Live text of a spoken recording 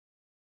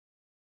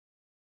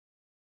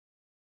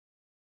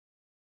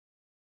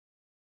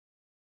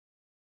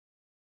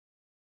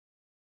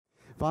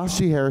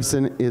Vashti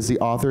Harrison is the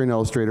author and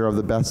illustrator of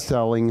the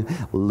best-selling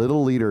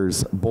Little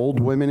Leaders, Bold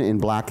Women in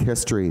Black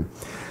History.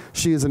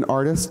 She is an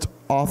artist,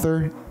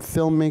 author,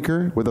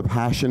 filmmaker with a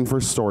passion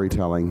for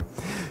storytelling.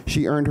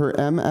 She earned her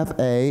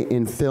MFA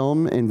in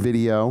film and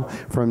video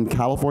from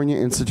California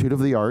Institute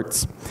of the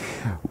Arts,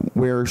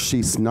 where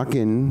she snuck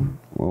into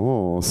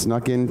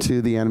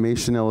the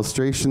animation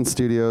illustration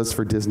studios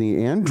for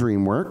Disney and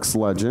DreamWorks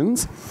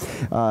legends.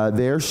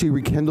 There she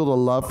rekindled a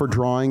love for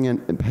drawing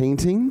and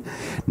painting.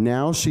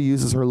 Now she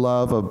uses her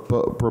love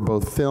for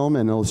both film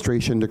and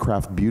illustration to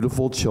craft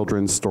beautiful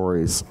children's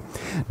stories.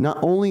 Not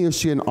only is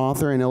she an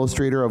author and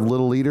illustrator of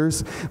Little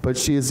Leaders, but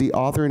she is the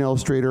author and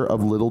illustrator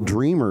of Little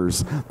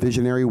Dreamers,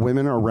 visionary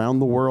women around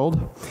the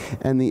world,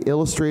 and the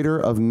illustrator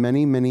of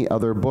many, many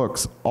other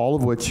books, all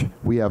of which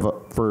we have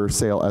for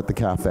sale at the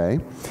cafe.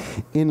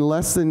 In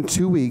less than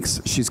 2 weeks,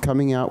 she's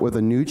coming out with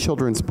a new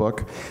children's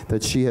book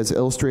that she has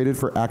illustrated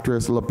for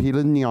actress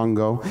Lupita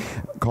Nyong'o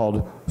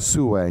called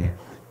Sue.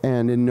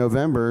 And in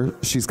November,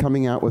 she's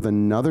coming out with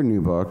another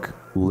new book,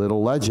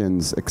 Little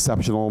Legends,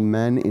 Exceptional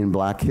Men in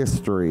Black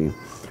History.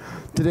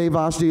 Today,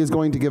 Vashti is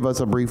going to give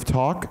us a brief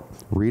talk,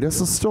 read us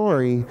a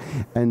story,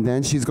 and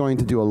then she's going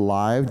to do a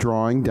live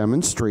drawing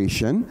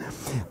demonstration.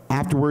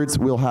 Afterwards,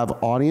 we'll have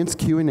audience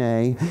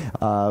Q&A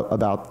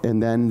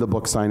and then the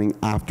book signing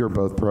after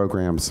both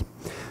programs.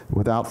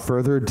 Without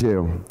further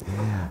ado,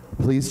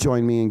 please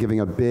join me in giving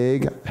a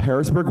big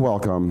Harrisburg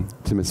welcome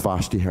to Miss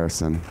Vashti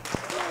Harrison.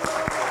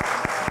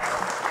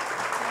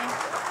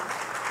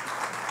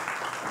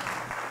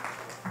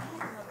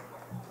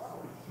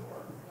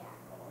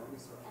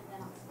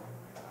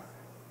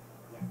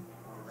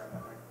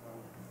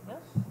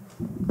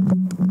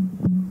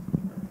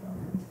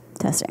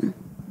 Testing.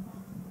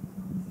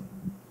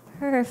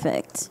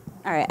 Perfect.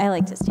 All right, I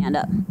like to stand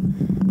up.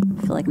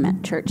 I feel like I'm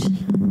at church.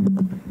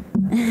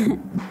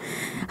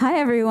 Hi,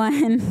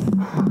 everyone.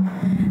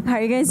 How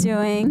are you guys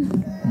doing?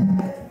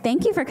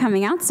 Thank you for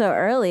coming out so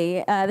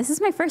early. This is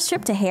my first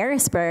trip to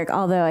Harrisburg,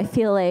 although I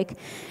feel like,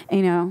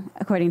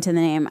 according to the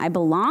name, I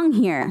belong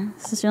here.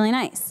 This is really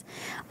nice.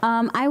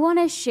 I want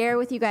to share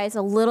with you guys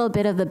a little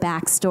bit of the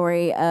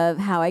backstory of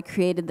how I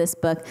created this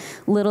book,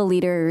 Little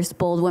Leaders,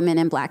 Bold Women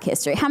in Black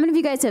History. How many of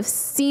you guys have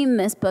seen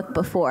this book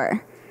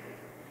before?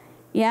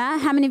 Yeah?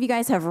 How many of you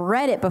guys have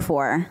read it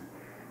before?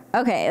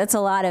 Okay, that's a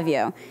lot of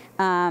you.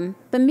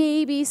 But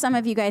maybe some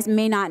of you guys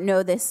may not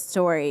know this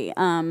story.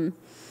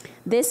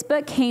 This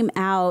book came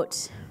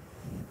out,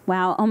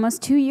 wow,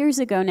 almost 2 years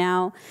ago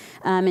now,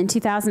 in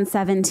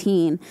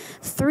 2017.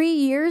 3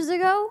 years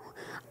ago,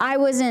 I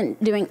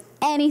wasn't doing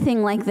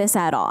anything like this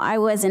at all. I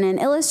wasn't an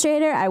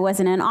illustrator. I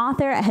wasn't an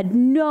author. I had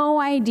no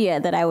idea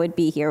that I would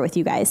be here with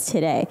you guys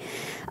today.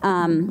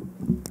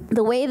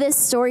 The way this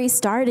story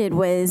started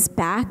was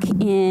back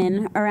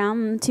in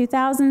around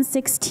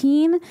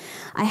 2016.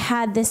 I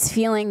had this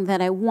feeling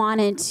that I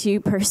wanted to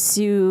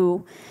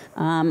pursue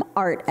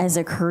art as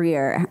a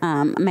career.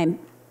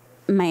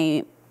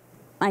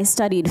 I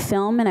studied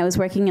film and I was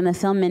working in the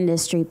film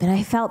industry, but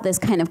I felt this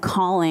kind of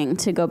calling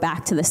to go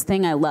back to this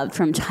thing I loved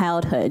from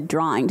childhood,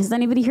 drawing. Does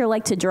anybody here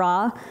like to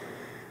draw?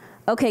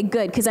 Okay,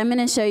 good, because I'm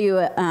going to show you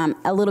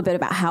a little bit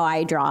about how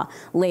I draw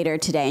later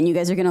today, and you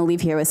guys are going to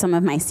leave here with some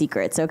of my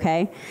secrets,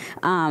 okay?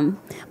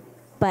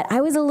 But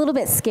I was a little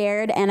bit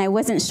scared, and I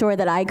wasn't sure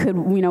that I could,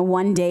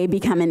 one day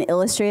become an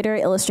illustrator,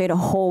 illustrate a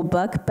whole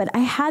book. But I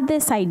had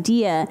this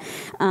idea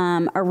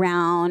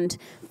around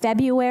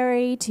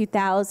February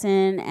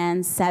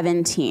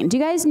 2017. Do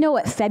you guys know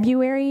what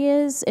February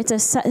is? It's a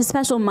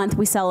special month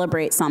we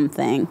celebrate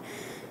something.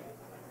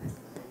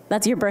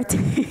 That's your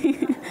birthday.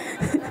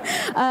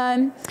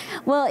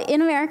 Well,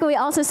 in America, we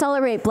also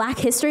celebrate Black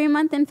History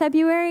Month in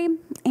February.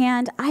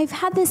 And I've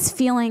had this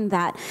feeling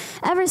that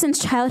ever since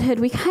childhood,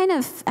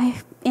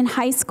 in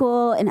high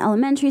school, in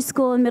elementary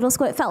school, in middle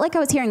school, it felt like I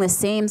was hearing the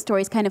same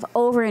stories kind of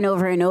over and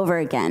over and over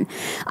again.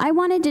 I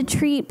wanted to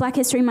treat Black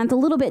History Month a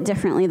little bit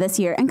differently this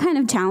year and kind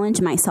of challenge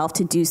myself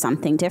to do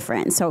something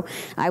different. So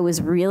I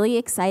was really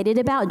excited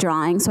about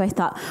drawing, so I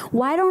thought,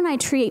 why don't I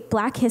treat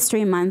Black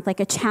History Month like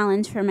a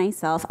challenge for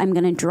myself? I'm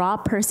going to draw a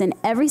person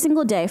every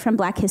single day from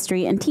Black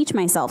history and teach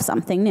myself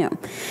something new.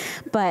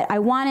 But I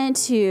wanted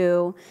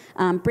to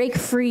break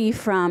free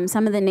from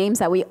some of the names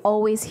that we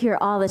always hear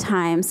all the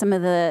time. Some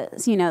of the,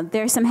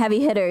 there's some heavy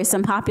hitters,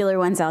 some popular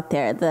ones out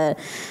there, the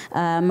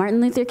Martin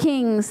Luther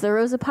Kings, the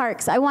Rosa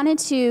Parks. I wanted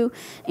to,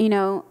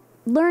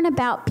 learn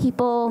about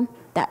people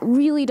that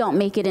really don't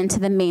make it into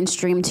the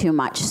mainstream too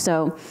much.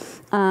 So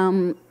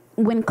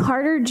when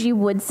Carter G.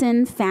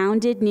 Woodson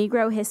founded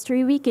Negro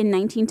History Week in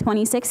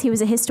 1926, he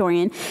was a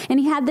historian, and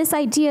he had this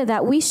idea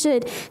that we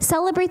should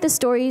celebrate the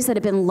stories that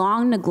have been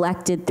long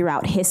neglected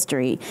throughout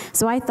history.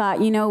 So I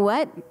thought, you know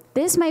what?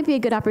 This might be a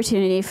good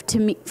opportunity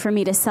for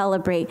me to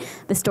celebrate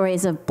the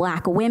stories of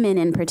Black women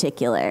in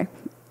particular.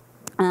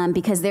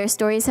 because their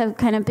stories have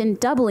kind of been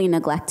doubly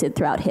neglected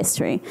throughout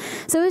history.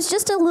 So it was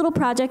just a little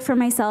project for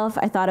myself.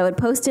 I thought I would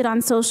post it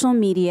on social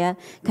media,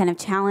 kind of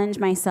challenge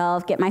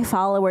myself, get my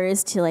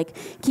followers to like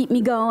keep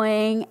me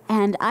going,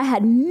 and I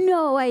had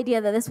no idea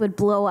that this would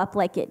blow up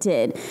like it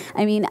did.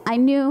 I mean, I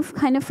knew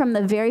kind of from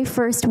the very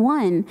first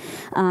one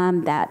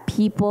that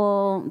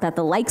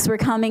the likes were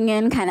coming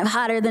in kind of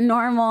hotter than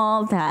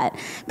normal, that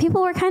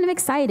people were kind of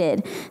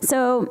excited.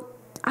 So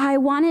I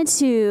wanted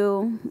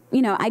to,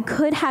 I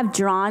could have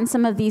drawn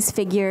some of these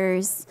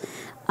figures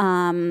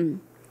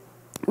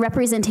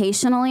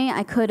representationally.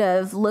 I could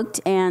have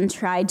looked and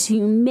tried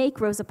to make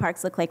Rosa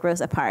Parks look like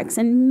Rosa Parks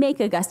and make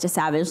Augusta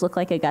Savage look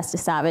like Augusta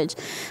Savage.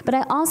 But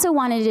I also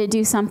wanted to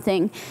do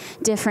something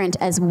different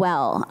as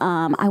well.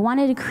 I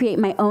wanted to create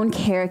my own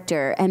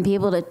character and be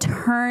able to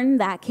turn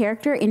that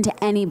character into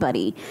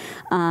anybody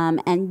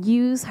and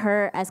use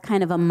her as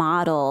kind of a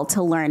model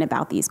to learn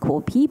about these cool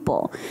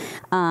people.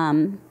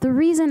 The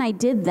reason I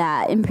did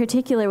that in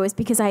particular was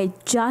because I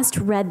just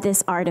read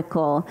this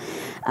article.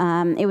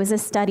 It was a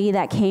study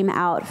that came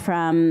out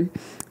from,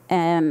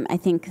 I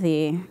think,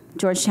 the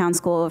Georgetown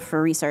School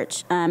for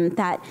Research,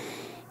 that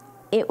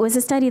it was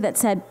a study that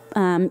said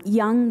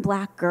young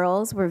black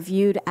girls were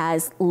viewed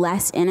as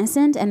less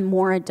innocent and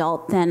more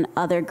adult than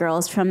other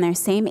girls from their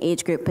same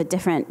age group but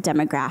different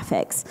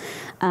demographics.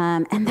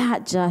 And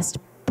that just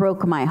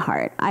broke my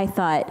heart. I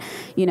thought,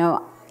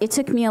 it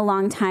took me a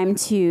long time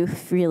to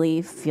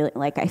really feel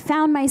like I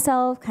found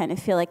myself, kind of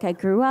feel like I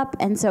grew up.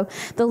 And so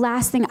the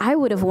last thing I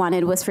would have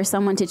wanted was for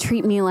someone to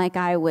treat me like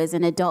I was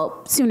an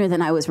adult sooner than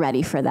I was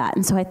ready for that.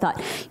 And so I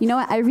thought,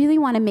 I really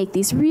want to make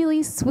these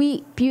really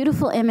sweet,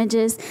 beautiful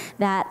images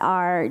that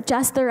are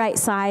just the right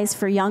size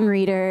for young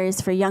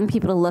readers, for young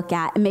people to look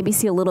at, and maybe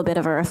see a little bit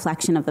of a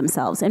reflection of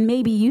themselves, and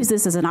maybe use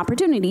this as an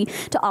opportunity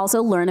to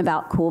also learn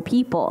about cool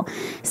people.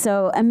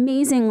 So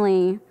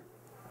amazingly,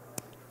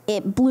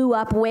 it blew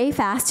up way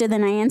faster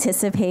than I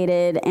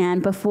anticipated,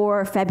 and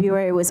before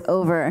February was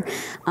over,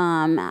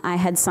 I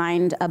had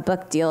signed a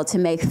book deal to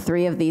make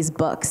 3 of these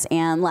books,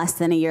 and less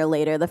than a year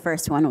later, the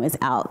first one was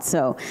out.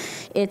 So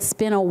it's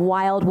been a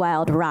wild,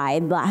 wild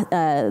ride.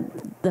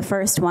 The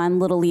first one,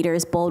 Little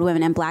Leaders, Bold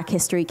Women in Black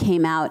History,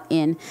 came out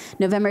in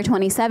November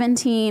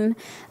 2017.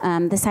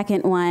 The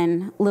second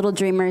one, Little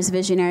Dreamers,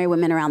 Visionary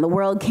Women Around the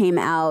World, came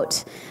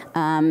out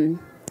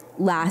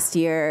last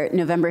year,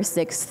 November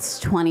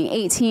 6th,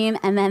 2018,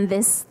 and then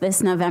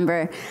this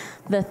November,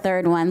 the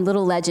third one,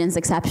 Little Legends,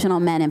 Exceptional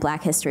Men in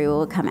Black History,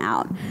 will come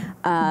out.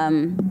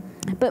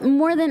 But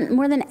more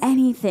than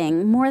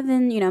anything, more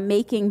than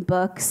making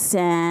books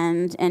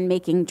and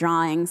making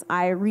drawings,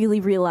 I really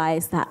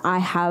realized that I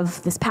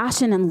have this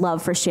passion and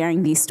love for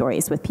sharing these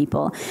stories with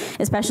people,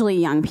 especially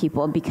young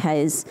people,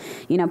 because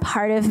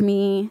part of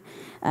me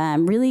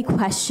really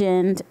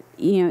questioned,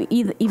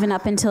 even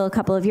up until a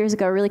couple of years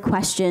ago, really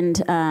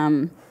questioned,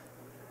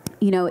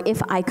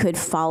 if I could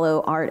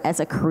follow art as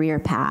a career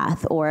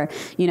path, or,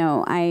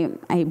 I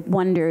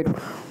wondered,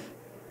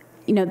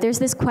 there's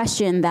this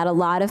question that a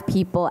lot of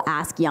people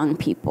ask young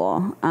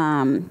people,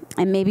 and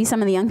maybe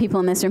some of the young people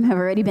in this room have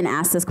already been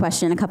asked this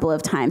question a couple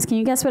of times. Can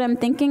you guess what I'm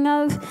thinking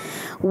of?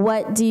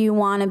 What do you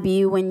want to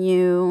be when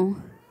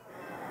you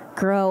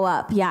grow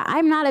up? Yeah,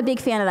 I'm not a big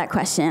fan of that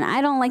question.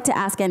 I don't like to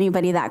ask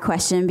anybody that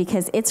question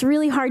because it's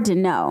really hard to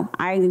know.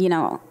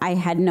 I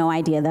had no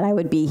idea that I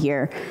would be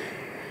here,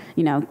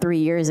 3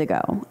 years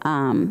ago.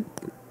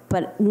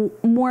 But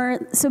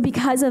more so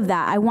because of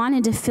that, I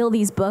wanted to fill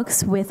these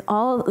books with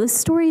all the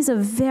stories of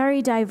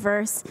very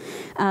diverse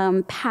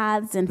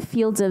paths and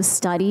fields of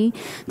study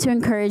to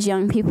encourage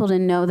young people to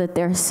know that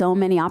there are so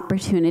many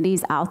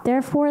opportunities out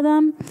there for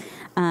them.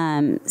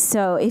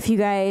 So if you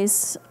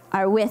guys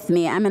are with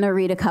me, I'm going to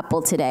read a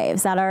couple today.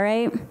 Is that all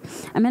right?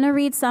 I'm going to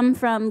read some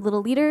from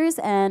Little Leaders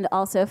and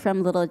also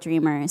from Little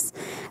Dreamers.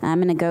 I'm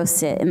going to go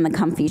sit in the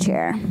comfy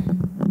chair.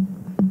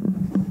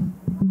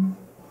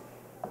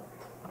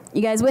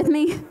 You guys with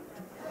me?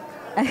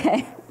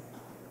 Okay.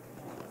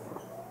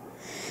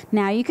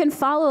 Now you can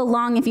follow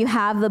along if you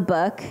have the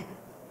book.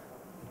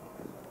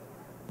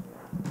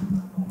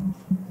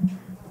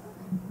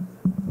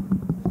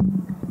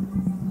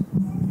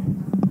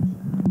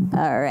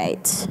 All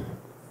right.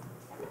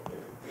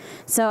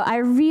 So I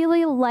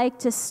really like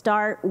to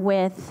start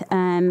with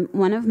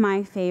one of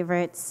my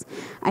favorites.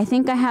 I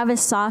think I have a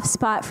soft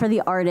spot for the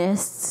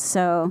artists,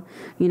 so,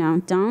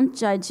 don't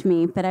judge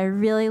me, but I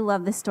really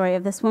love the story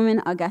of this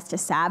woman, Augusta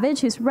Savage,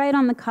 who's right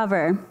on the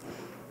cover.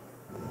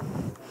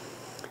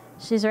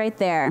 She's right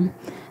there.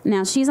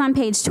 Now, she's on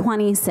page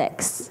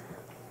 26.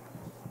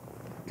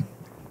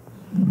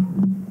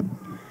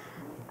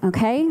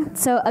 Okay,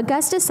 so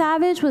Augusta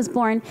Savage was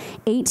born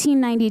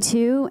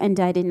 1892 and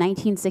died in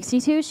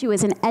 1962. She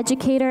was an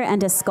educator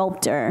and a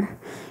sculptor.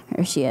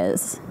 Here she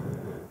is.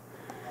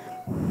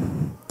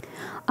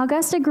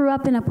 Augusta grew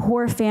up in a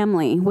poor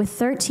family with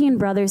 13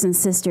 brothers and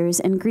sisters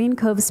in Green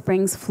Cove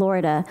Springs,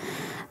 Florida.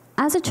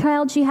 As a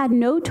child, she had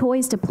no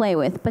toys to play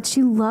with, but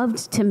she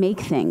loved to make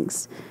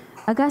things.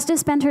 Augusta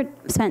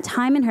spent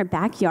time in her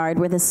backyard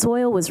where the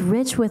soil was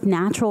rich with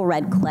natural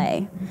red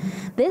clay.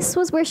 This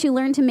was where she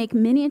learned to make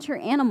miniature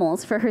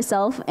animals for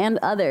herself and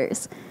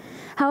others.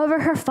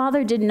 However, her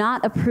father did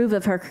not approve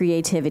of her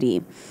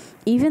creativity.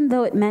 Even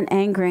though it meant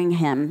angering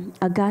him,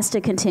 Augusta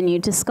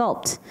continued to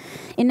sculpt.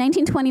 In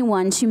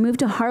 1921, she moved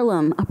to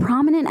Harlem, a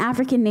prominent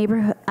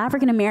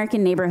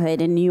African-American neighborhood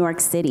in New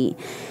York City.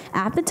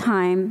 At the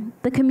time,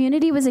 the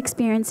community was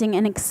experiencing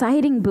an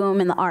exciting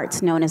boom in the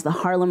arts known as the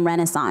Harlem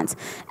Renaissance,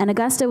 and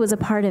Augusta was a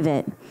part of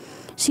it.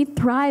 She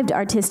thrived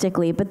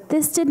artistically, but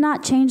this did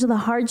not change the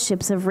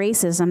hardships of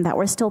racism that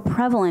were still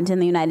prevalent in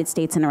the United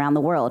States and around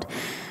the world.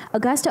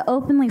 Augusta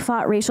openly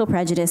fought racial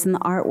prejudice in the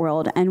art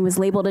world and was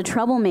labeled a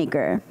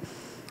troublemaker.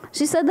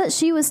 She said that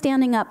she was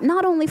standing up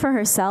not only for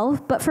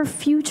herself, but for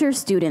future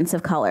students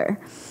of color.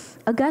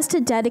 Augusta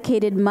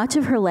dedicated much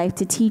of her life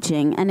to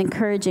teaching and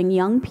encouraging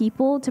young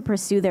people to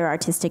pursue their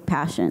artistic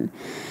passion.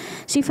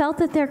 She felt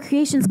that their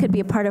creations could be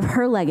a part of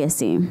her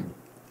legacy.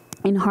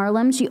 In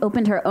Harlem, she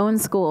opened her own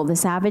school, the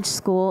Savage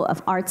School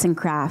of Arts and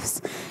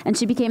Crafts, and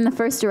she became the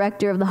first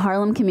director of the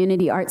Harlem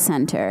Community Arts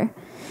Center.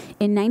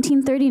 In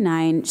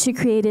 1939, she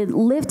created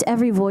Lift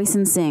Every Voice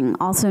and Sing,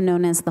 also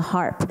known as the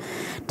harp.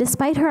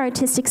 Despite her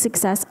artistic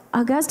success,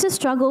 Augusta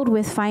struggled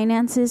with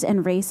finances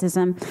and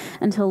racism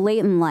until late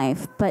in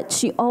life, but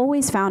she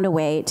always found a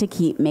way to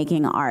keep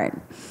making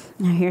art.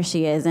 Now here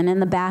she is, and in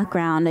the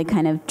background, I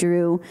kind of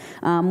drew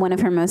one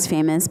of her most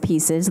famous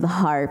pieces, the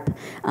harp,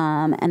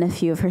 and a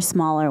few of her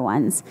smaller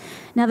ones.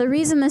 Now the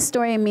reason this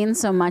story means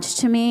so much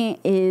to me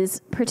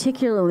is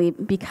particularly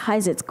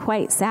because it's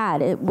quite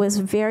sad. It was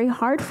very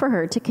hard for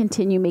her to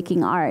continue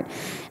making art,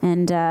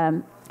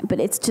 and but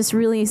it's just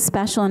really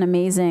special and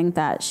amazing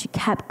that she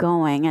kept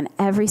going, and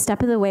every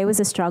step of the way was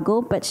a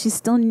struggle, but she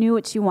still knew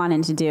what she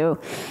wanted to do,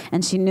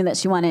 and she knew that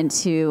she wanted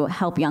to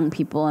help young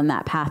people in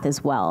that path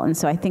as well. And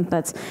so I think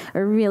that's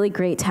a really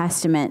great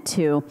testament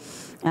to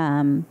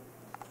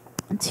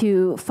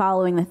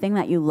following the thing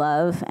that you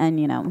love,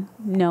 and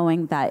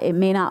knowing that it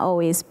may not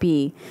always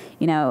be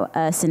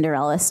a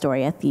Cinderella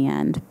story at the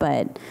end,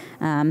 but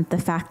the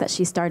fact that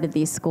she started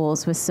these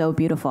schools was so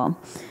beautiful.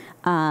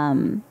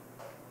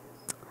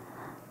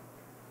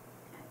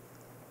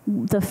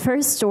 The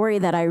first story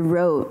that I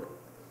wrote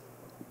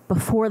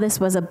before this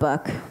was a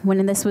book,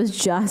 when this was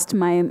just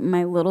my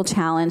little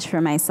challenge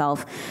for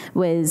myself,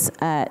 was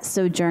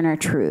Sojourner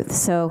Truth.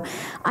 So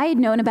I had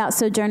known about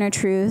Sojourner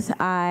Truth.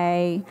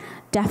 I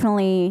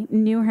definitely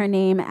knew her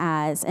name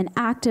as an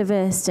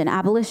activist, an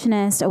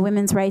abolitionist, a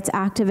women's rights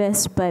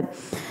activist, but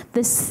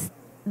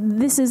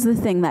this is the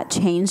thing that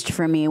changed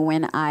for me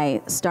when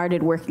I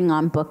started working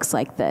on books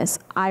like this.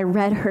 I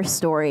read her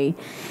story,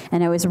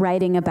 and I was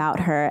writing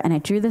about her, and I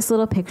drew this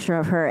little picture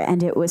of her,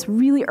 and it was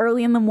really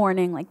early in the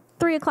morning, like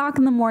 3 o'clock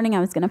in the morning. I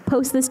was going to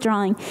post this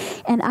drawing,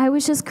 and I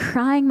was just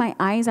crying my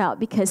eyes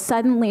out because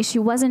suddenly she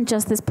wasn't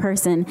just this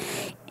person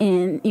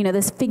in,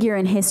 this figure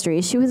in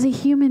history. She was a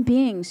human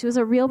being. She was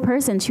a real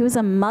person. She was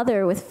a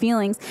mother with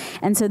feelings.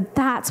 And so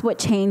that's what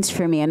changed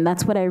for me, and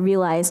that's what I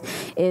realized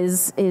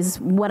is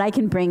what I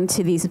can bring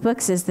to these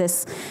books, is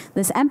this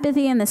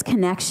empathy and this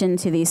connection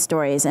to these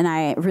stories. And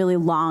I really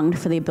longed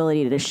for the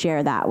ability to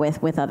share that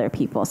with other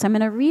people. So I'm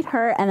going to read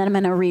her, and then I'm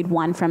going to read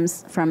one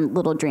from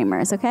Little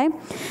Dreamers, okay?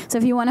 So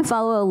if you want to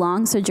follow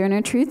along,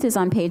 Sojourner Truth is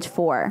on page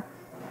 4.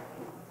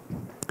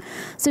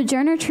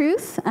 Sojourner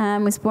Truth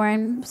was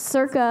born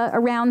circa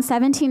around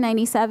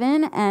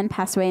 1797 and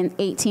passed away in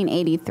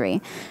 1883.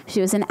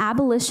 She was an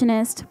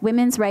abolitionist,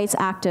 women's rights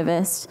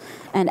activist,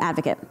 and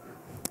advocate.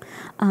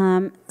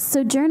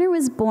 Sojourner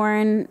was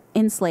born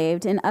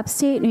enslaved in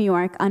upstate New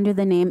York under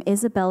the name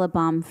Isabella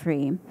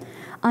Baumfree.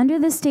 Under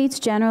the state's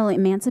General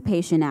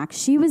Emancipation Act,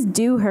 she was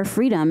due her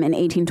freedom in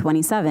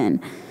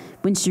 1827.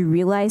 When she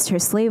realized her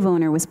slave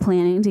owner was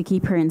planning to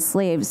keep her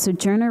enslaved,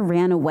 Sojourner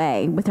ran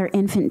away with her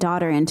infant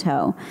daughter in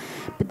tow.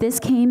 But this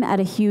came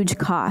at a huge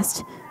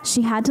cost.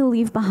 She had to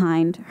leave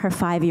behind her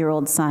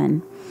 5-year-old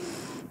son.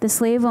 The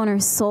slave owner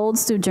sold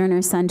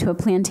Sojourner's son to a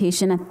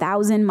plantation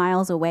 1,000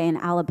 miles away in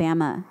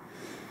Alabama.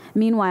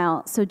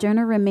 Meanwhile,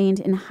 Sojourner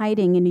remained in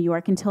hiding in New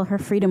York until her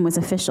freedom was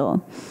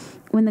official.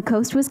 When the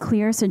coast was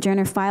clear,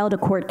 Sojourner filed a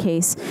court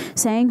case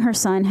saying her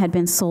son had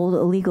been sold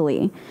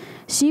illegally.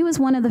 She was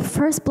one of the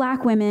first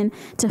black women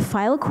to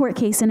file a court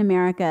case in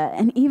America,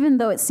 and even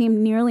though it seemed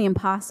nearly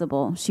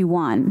impossible, she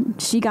won.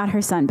 She got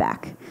her son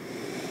back.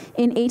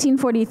 In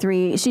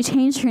 1843, she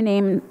changed her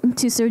name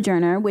to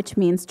Sojourner, which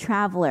means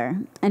traveler,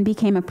 and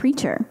became a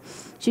preacher.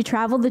 She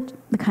traveled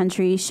the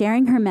country,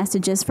 sharing her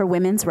messages for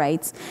women's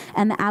rights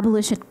and the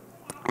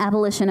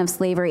abolition of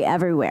slavery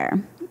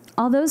everywhere.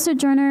 Although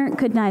Sojourner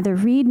could neither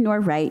read nor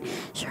write,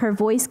 her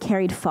voice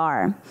carried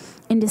far.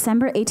 In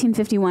December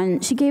 1851,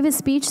 she gave a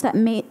speech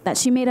that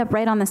she made up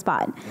right on the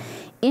spot.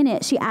 In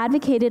it, she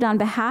advocated on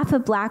behalf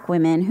of black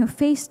women who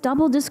faced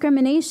double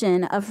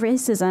discrimination of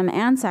racism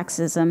and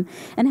sexism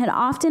and had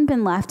often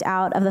been left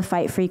out of the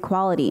fight for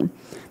equality.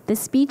 The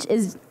speech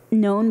is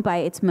known by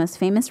its most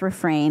famous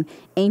refrain,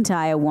 "Ain't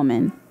I a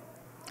woman?"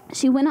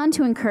 She went on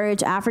to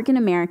encourage African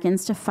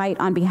Americans to fight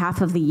on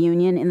behalf of the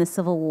Union in the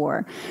Civil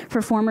War,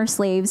 for former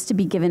slaves to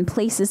be given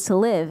places to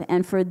live,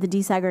 and for the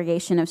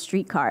desegregation of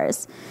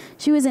streetcars.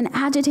 She was an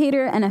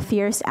agitator and a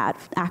fierce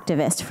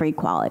activist for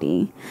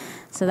equality.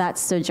 So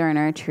that's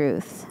Sojourner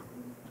Truth.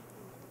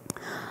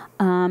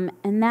 And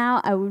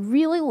now I would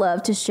really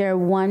love to share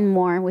one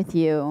more with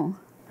you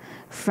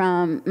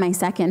from my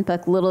second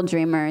book, Little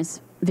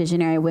Dreamers,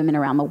 Visionary Women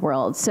Around the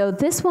World. So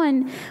this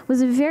one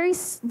was a very,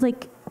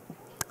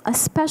 a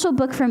special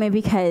book for me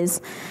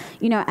because,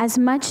 as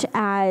much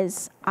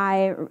as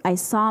I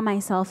saw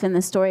myself in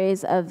the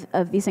stories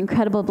of these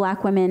incredible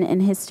Black women in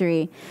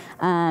history,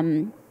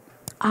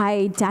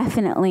 I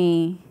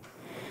definitely,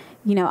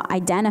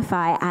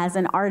 identify as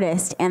an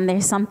artist, and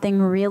there's something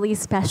really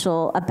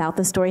special about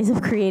the stories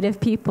of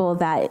creative people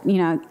that,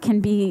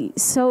 can be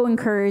so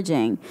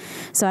encouraging.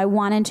 So I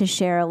wanted to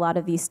share a lot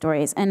of these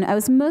stories. And I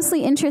was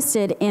mostly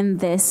interested in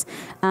this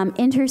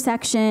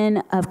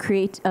intersection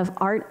of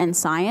art and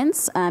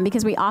science,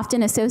 because we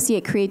often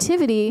associate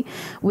creativity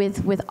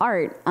with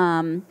art.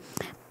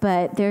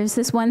 But there's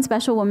this one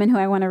special woman who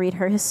I want to read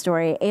her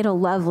story, Ada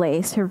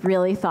Lovelace, who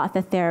really thought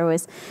that there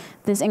was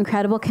this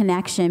incredible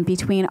connection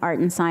between art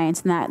and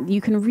science, and that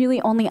you can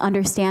really only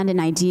understand an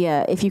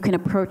idea if you can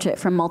approach it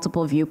from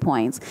multiple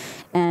viewpoints.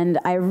 And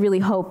I really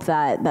hope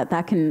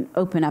that can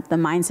open up the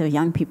minds of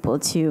young people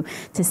to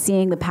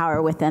seeing the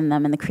power within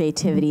them and the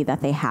creativity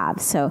that they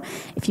have. So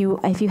if you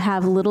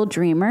have Little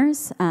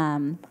Dreamers,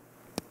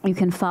 you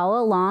can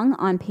follow along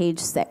on page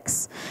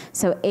 6.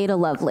 So Ada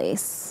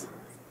Lovelace.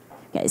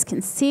 You guys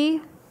can see,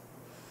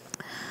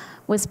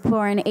 was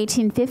born in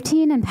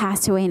 1815 and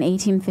passed away in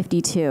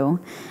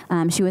 1852.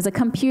 She was a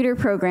computer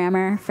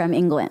programmer from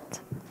England.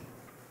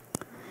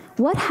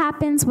 What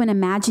happens when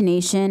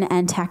imagination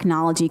and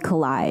technology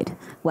collide?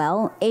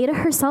 Well, Ada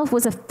herself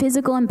was a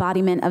physical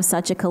embodiment of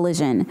such a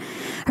collision.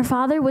 Her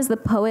father was the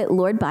poet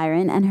Lord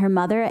Byron, and her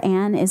mother,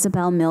 Anne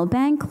Isabel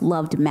Milbank,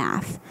 loved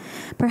math.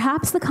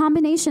 Perhaps the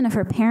combination of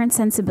her parents'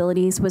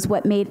 sensibilities was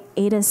what made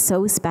Ada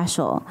so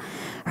special.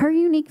 Her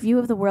unique view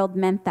of the world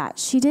meant that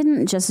she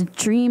didn't just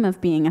dream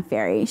of being a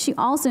fairy. She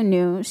also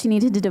knew she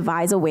needed to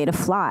devise a way to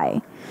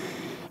fly.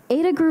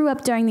 Ada grew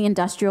up during the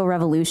Industrial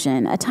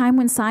Revolution, a time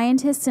when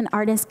scientists and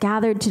artists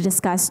gathered to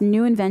discuss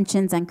new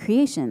inventions and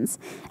creations.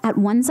 At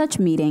one such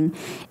meeting,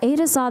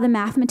 Ada saw the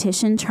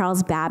mathematician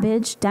Charles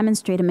Babbage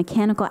demonstrate a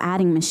mechanical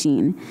adding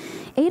machine.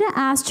 Ada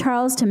asked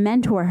Charles to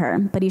mentor her,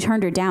 but he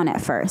turned her down at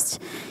first.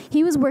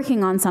 He was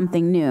working on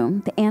something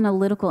new, the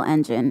analytical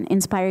engine,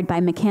 inspired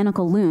by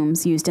mechanical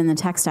looms used in the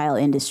textile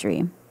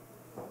industry.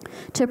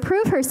 To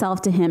prove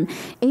herself to him,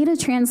 Ada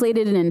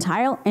translated an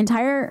Italian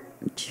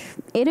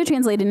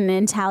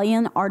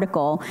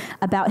article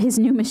about his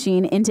new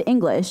machine into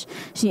English.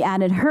 She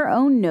added her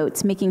own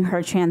notes, making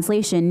her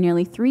translation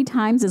nearly 3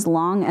 times as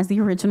long as the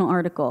original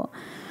article.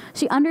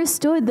 She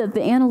understood that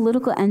the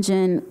analytical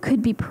engine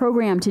could be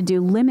programmed to do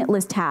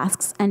limitless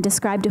tasks and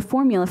described a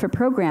formula for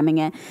programming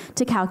it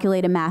to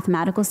calculate a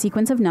mathematical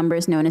sequence of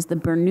numbers known as the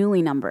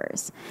Bernoulli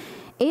numbers.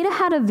 Ada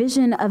had a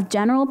vision of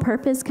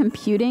general-purpose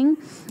computing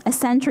a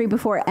century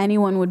before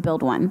anyone would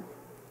build one.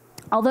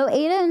 Although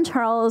Ada and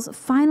Charles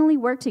finally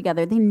worked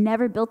together, they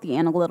never built the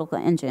analytical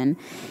engine.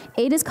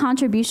 Ada's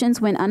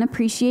contributions went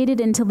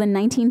unappreciated until the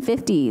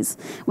 1950s,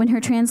 when her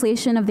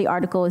translation of the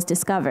article was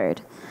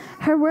discovered.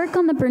 Her work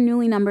on the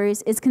Bernoulli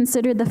numbers is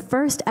considered the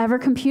first ever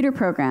computer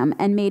program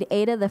and made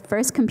Ada the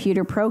first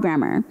computer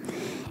programmer.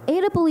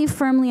 Ada believed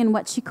firmly in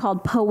what she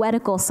called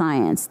poetical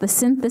science, the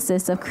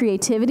synthesis of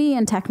creativity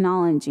and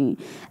technology,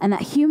 and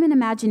that human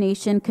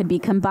imagination could be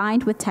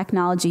combined with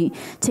technology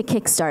to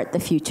kickstart the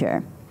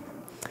future.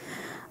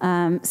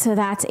 So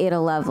that's Ada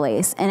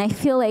Lovelace. And I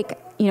feel like,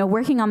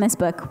 working on this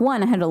book,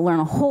 one, I had to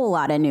learn a whole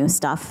lot of new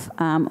stuff.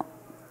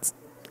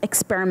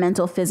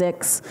 Experimental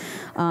physics,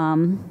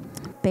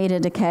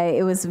 beta decay.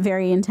 It was a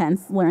very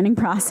intense learning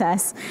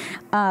process.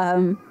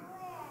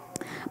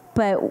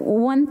 But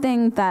one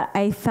thing that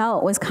I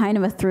felt was kind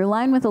of a through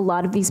line with a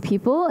lot of these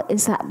people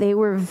is that they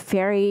were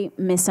very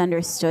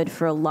misunderstood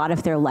for a lot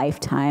of their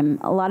lifetime.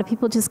 A lot of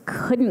people just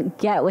couldn't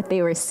get what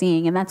they were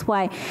seeing, and that's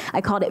why I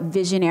called it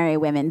visionary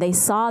women. They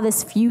saw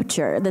this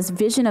future, this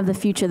vision of the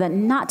future that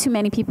not too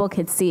many people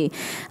could see.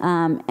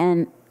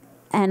 And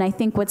I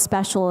think what's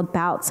special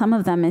about some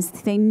of them is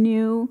they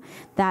knew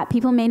that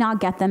people may not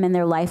get them in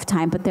their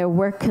lifetime, but their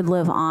work could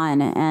live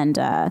on. And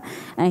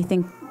I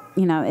think,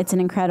 it's an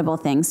incredible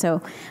thing.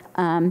 So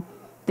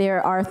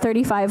there are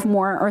 34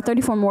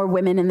 more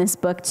women in this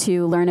book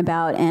to learn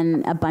about,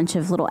 and a bunch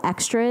of little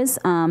extras.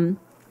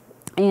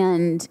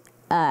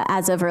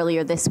 As of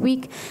earlier this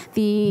week,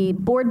 the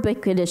board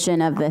book edition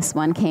of this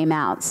one came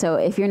out. So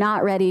if you're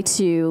not ready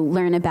to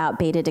learn about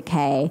beta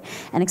decay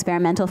and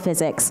experimental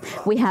physics,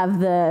 we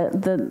have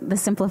the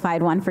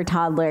simplified one for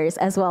toddlers,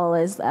 as well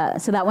as,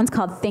 so that one's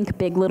called Think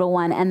Big Little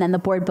One, and then the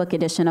board book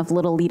edition of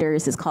Little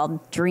Leaders is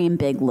called Dream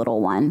Big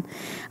Little One.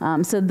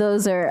 So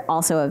those are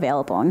also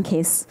available in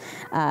case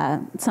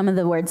some of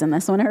the words in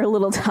this one are a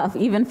little tough,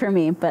 even for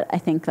me, but I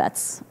think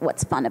that's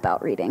what's fun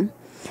about reading.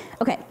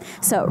 Okay,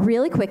 so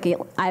really quickly,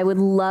 I would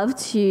love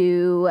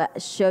to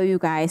show you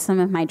guys some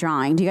of my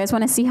drawing. Do you guys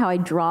want to see how I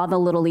draw the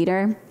little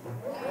leader?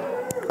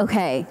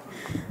 Okay.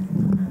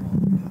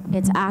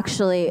 It's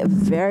actually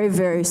very,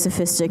 very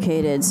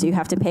sophisticated, so you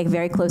have to pay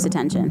very close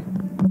attention.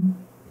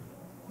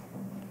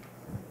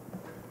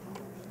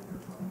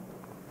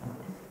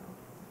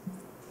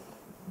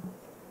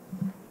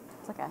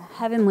 It's like a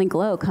heavenly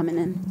glow coming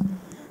in.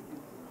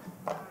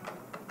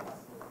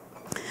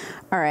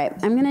 All right,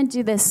 I'm gonna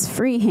do this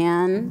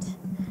freehand,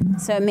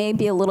 so it may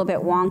be a little bit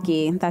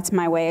wonky. That's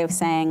my way of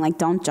saying, like,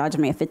 don't judge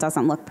me if it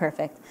doesn't look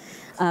perfect.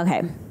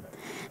 Okay,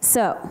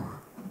 so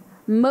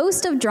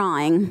most of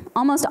drawing,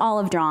 almost all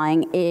of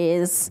drawing,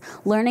 is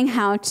learning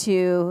how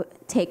to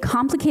take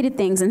complicated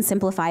things and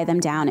simplify them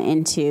down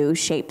into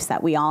shapes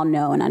that we all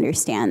know and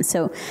understand.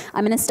 So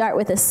I'm going to start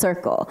with a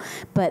circle,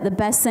 but the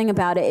best thing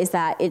about it is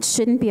that it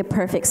shouldn't be a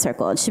perfect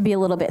circle. It should be a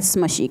little bit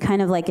smushy,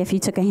 kind of like if you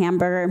took a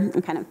hamburger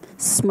and kind of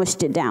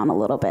smushed it down a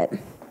little bit.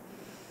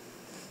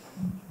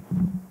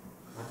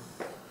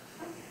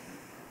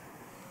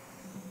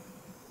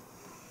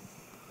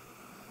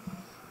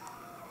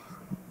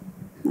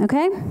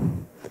 Okay?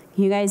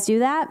 You guys do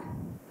that?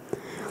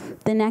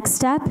 The next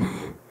step,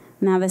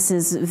 now this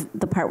is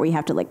the part where you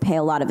have to like pay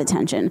a lot of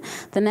attention.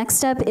 The next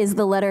step is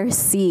the letter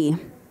C.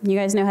 You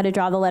guys know how to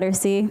draw the letter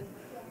C?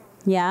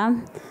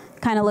 Yeah?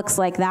 Kind of looks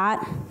like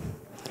that.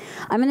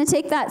 I'm going to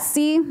take that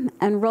C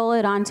and roll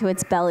it onto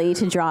its belly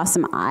to draw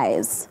some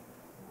eyes.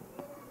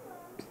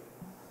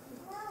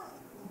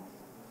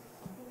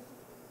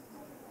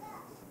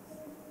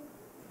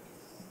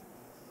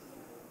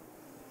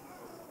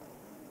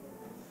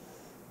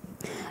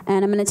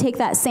 And I'm going to take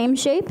that same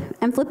shape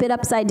and flip it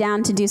upside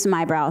down to do some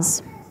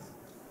eyebrows.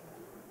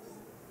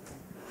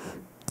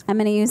 I'm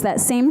going to use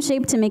that same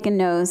shape to make a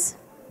nose.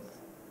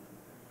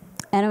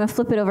 And I'm going to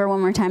flip it over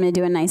one more time to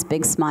do a nice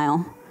big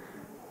smile.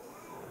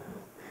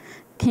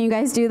 Can you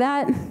guys do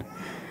that?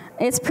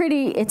 It's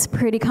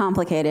pretty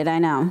complicated, I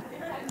know.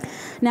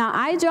 Now,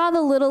 I draw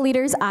the little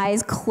leader's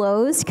eyes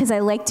closed because I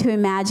like to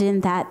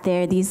imagine that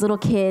they're these little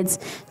kids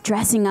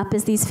dressing up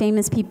as these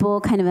famous people,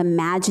 kind of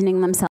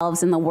imagining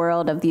themselves in the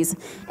world of these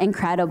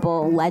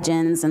incredible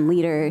legends and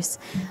leaders.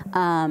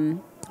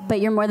 But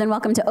you're more than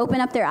welcome to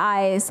open up their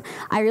eyes.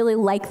 I really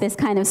like this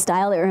kind of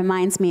style. It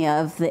reminds me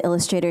of the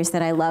illustrators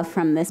that I love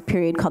from this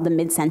period called the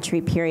mid-century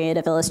period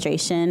of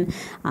illustration.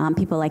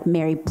 People like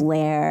Mary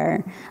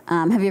Blair.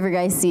 Have you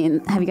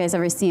guys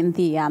ever seen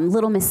the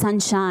Little Miss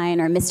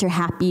Sunshine or Mr.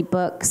 Happy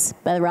books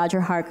by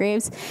Roger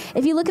Hargreaves?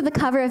 If you look at the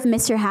cover of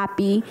Mr.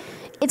 Happy,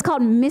 it's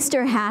called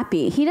Mr.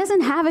 Happy. He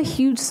doesn't have a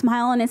huge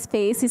smile on his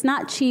face. He's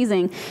not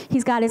cheesing.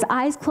 He's got his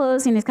eyes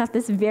closed and he's got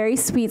this very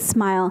sweet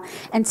smile.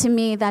 And to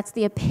me, that's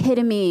the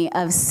epitome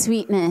of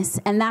sweetness.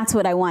 And that's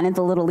what I wanted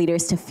the little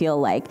leaders to feel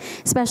like,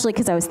 especially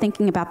because I was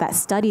thinking about that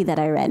study that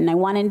I read. And I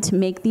wanted to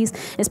make these,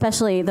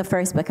 especially the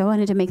first book, I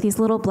wanted to make these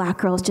little black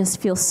girls just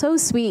feel so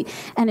sweet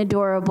and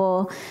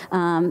adorable.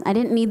 I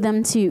didn't need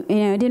them to,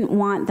 I didn't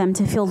want them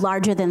to feel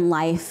larger than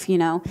life,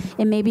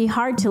 It may be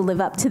hard to live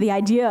up to the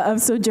idea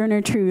of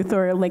Sojourner Truth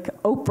or like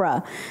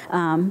Oprah,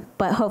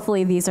 but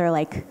hopefully these are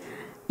like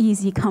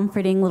easy,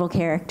 comforting little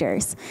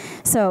characters.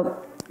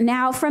 So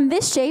now from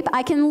this shape,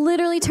 I can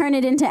literally turn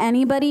it into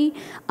anybody.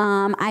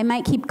 I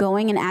might keep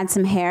going and add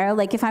some hair.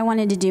 Like if I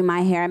wanted to do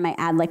my hair, I might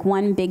add like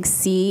one big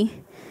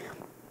C,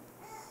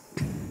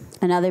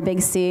 another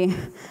big C.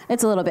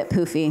 It's a little bit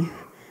poofy.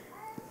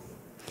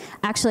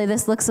 Actually,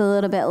 this looks a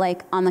little bit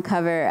like on the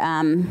cover,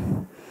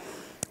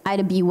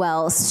 Ida B.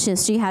 Wells.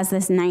 She has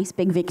this nice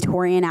big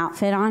Victorian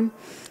outfit on.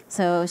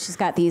 So she's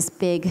got these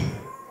big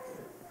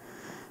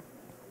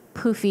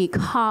poofy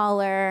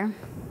collar.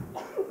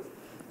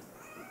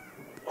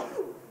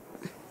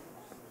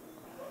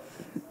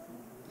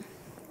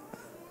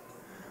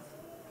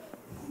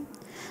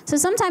 So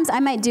sometimes I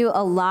might do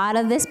a lot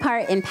of this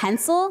part in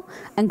pencil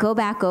and go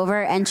back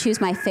over and choose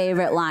my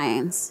favorite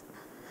lines.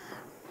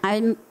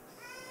 I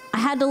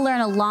had to learn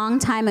a long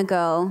time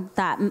ago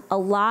that a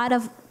lot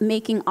of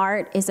making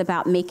art is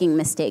about making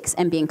mistakes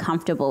and being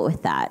comfortable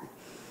with that.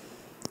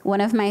 One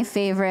of my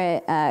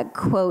favorite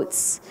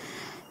quotes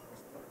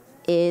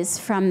is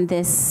from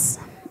this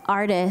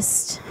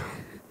artist,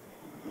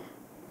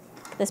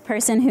 this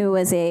person who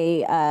was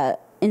a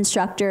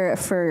instructor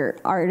for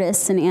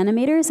artists and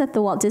animators at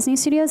the Walt Disney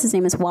Studios. His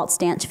name is Walt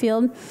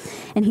Stanchfield.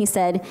 And he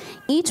said,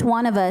 "Each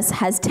one of us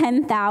has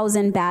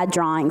 10,000 bad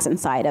drawings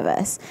inside of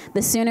us.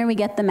 The sooner we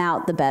get them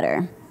out, the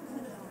better."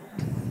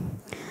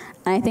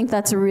 And I think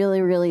that's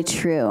really, really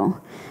true.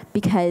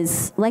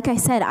 Because, like I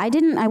said,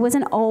 I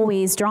wasn't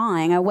always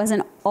drawing. I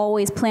wasn't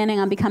always planning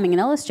on becoming an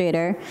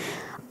illustrator.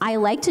 I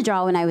liked to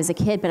draw when I was a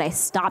kid, but I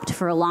stopped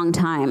for a long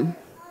time.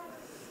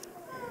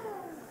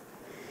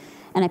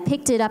 And I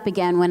picked it up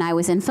again when I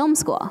was in film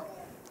school.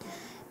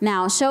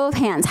 Now, show of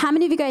hands, how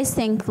many of you guys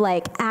think,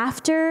 like,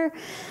 after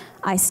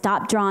I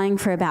stopped drawing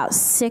for about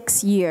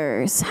 6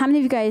 years, how many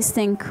of you guys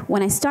think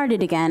when I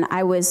started again,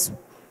 I was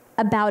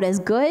about as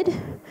good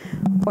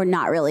or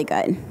not really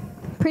good?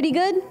 Pretty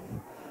good?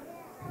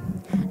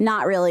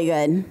 Not really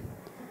good.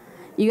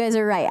 You guys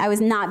are right. I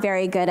was not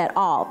very good at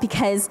all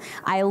because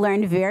I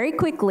learned very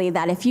quickly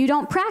that if you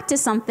don't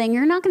practice something,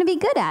 you're not going to be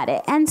good at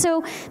it. And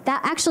so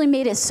that actually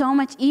made it so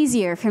much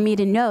easier for me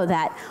to know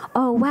that,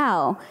 oh,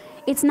 wow,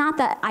 it's not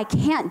that I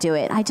can't do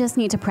it. I just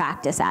need to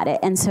practice at it.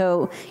 And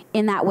so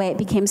in that way, it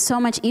became so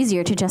much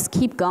easier to just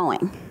keep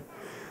going.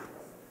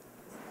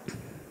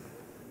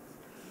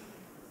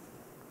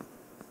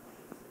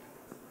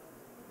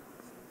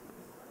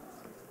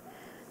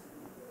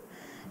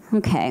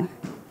 Okay.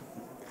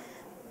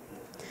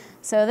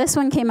 So this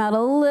one came out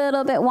a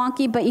little bit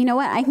wonky, but you know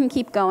what? I can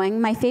keep going.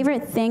 My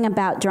favorite thing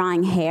about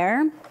drawing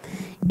hair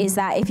is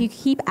that if you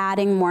keep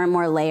adding more and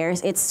more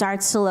layers, it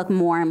starts to look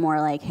more and more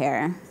like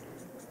hair.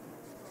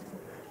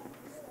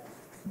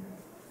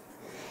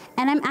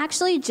 And I'm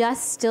actually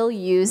just still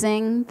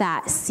using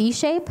that C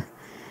shape.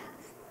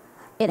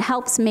 It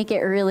helps make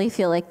it really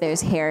feel like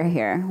there's hair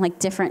here, like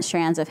different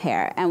strands of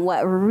hair. And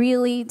what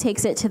really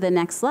takes it to the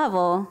next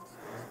level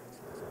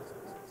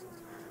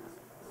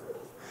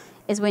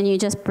is when you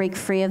just break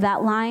free of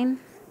that line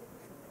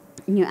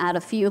and you add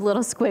a few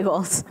little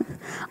squiggles.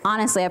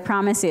 Honestly, I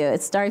promise you,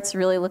 it starts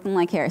really looking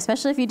like hair,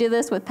 especially if you do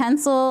this with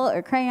pencil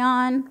or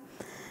crayon.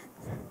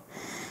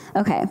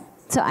 Okay,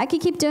 so I could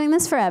keep doing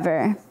this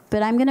forever,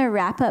 but I'm gonna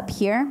wrap up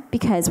here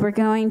because we're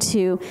going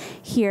to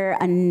hear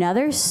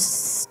another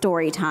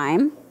story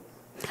time.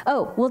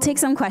 Oh, we'll take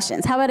some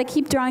questions. How about I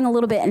keep drawing a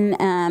little bit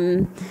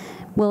and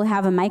we'll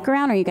have a mic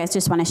around, or you guys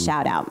just want to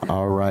shout out?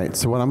 All right.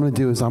 So what I'm going to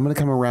do is I'm going to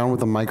come around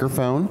with a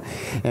microphone.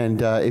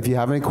 And if you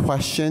have any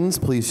questions,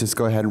 please just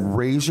go ahead and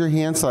raise your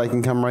hand so I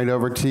can come right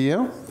over to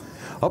you.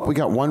 Oh, we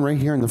got one right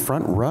here in the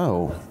front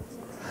row.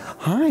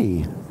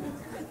 Hi.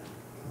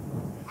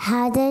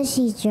 How does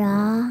she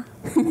draw?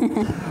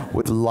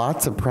 With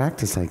lots of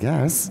practice, I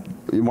guess.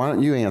 Why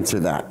don't you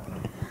answer that?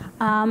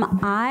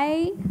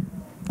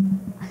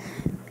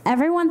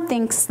 Everyone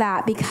thinks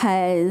that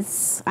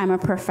because I'm a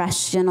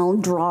professional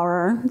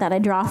drawer, that I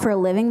draw for a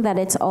living, that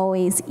it's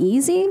always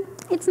easy.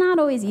 It's not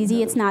always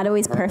easy. It's not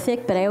always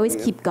perfect, but I always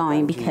keep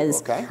going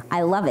because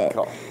I love it.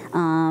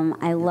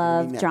 I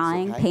love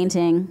drawing,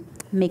 painting,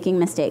 making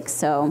mistakes.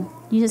 So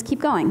you just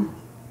keep going.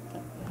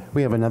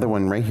 We have another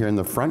one right here in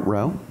the front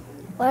row.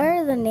 What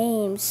are the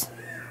names?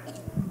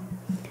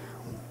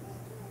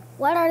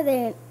 What are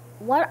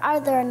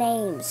their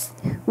names?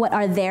 What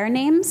are their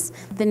names?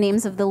 The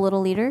names of the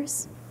little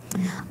leaders?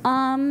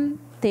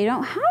 They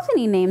don't have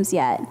any names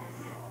yet.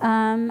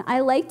 I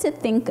like to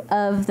think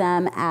of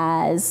them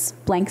as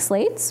blank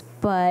slates,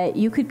 but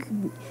you could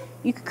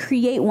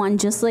create one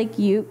just like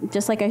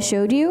I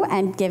showed you,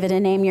 and give it a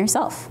name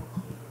yourself.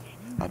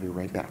 I'll be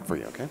right back for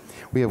you, okay?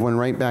 We have one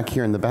right back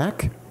here in the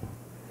back.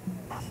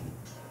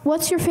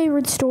 What's your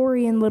favorite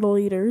story in Little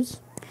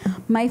Leaders?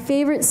 My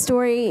favorite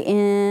story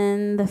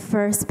in the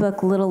first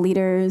book, Little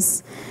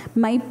Leaders,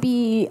 might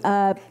be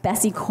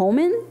Bessie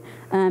Coleman.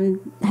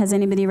 Has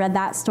anybody read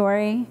that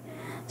story?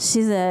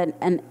 She's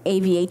an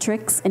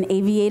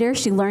aviator.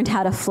 She learned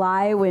how to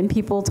fly when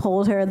people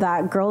told her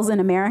that girls in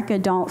America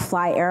don't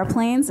fly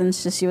airplanes, and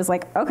she was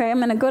like, okay, I'm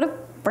gonna go to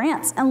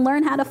France and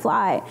learn how to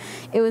fly.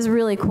 It was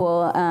really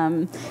cool,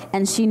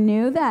 and she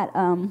knew that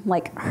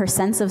like her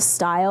sense of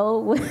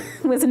style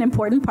was an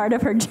important part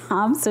of her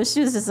job, so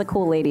she was just a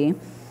cool lady.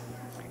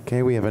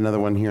 Okay, we have another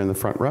one here in the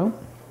front row.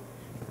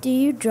 Do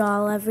you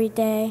draw every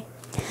day?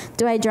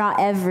 Do I draw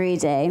every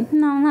day?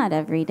 No, not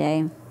every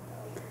day.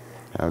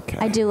 Okay.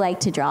 I do like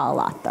to draw a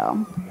lot,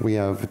 though. We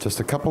have just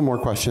a couple more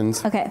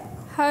questions. Okay.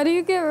 How do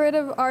you get rid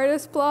of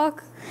artist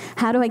block?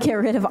 How do I get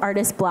rid of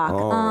artist block?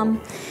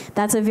 Oh.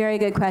 That's a very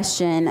good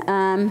question.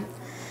 When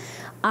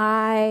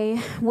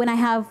I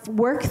have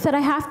work that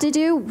I have to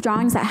do,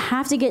 drawings that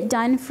have to get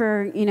done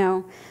for,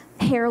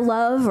 Hair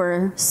Love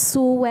or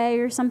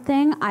Sulway or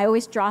something, I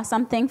always draw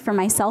something for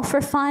myself for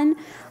fun.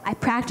 I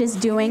practice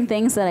doing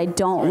things that I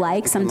don't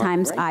like.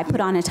 Sometimes I put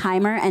on a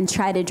timer and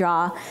try to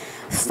draw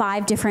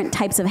 5 different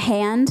types of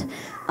hand.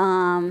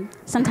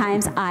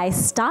 Sometimes I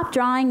stop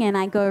drawing and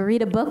I go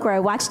read a book or I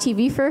watch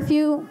TV for a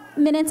few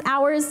minutes,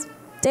 hours,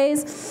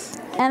 days,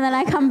 and then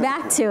I come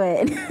back to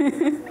it.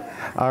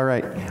 All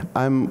right.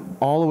 I'm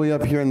all the way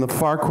up here in the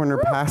far corner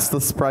past the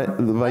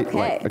white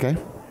light. Okay.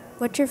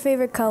 What's your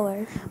favorite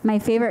color? My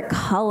favorite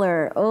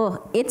color,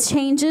 it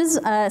changes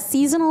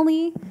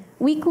seasonally,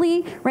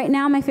 weekly. Right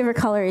now, my favorite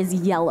color is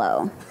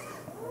yellow.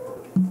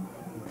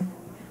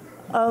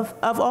 Of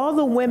all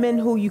the women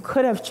who you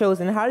could have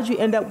chosen, how did you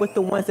end up with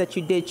the ones that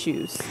you did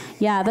choose?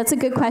 Yeah, that's a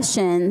good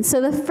question. So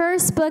the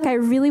first book, I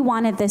really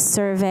wanted this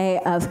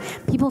survey of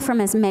people from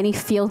as many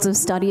fields of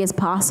study as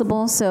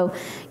possible. So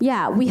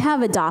yeah, we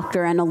have a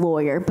doctor and a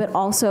lawyer, but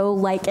also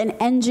like an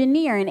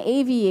engineer, an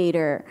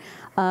aviator,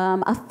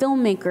 a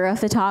filmmaker, a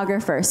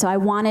photographer. So I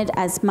wanted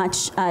as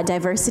much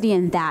diversity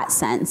in that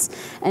sense.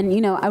 And,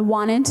 I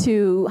wanted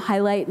to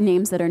highlight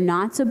names that are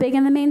not so big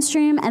in the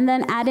mainstream and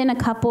then add in a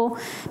couple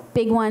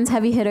big ones,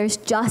 heavy hitters,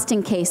 just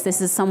in case this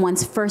is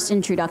someone's first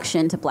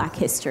introduction to Black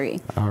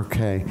history.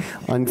 Okay.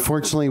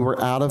 Unfortunately, we're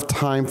out of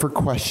time for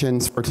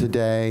questions for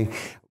today.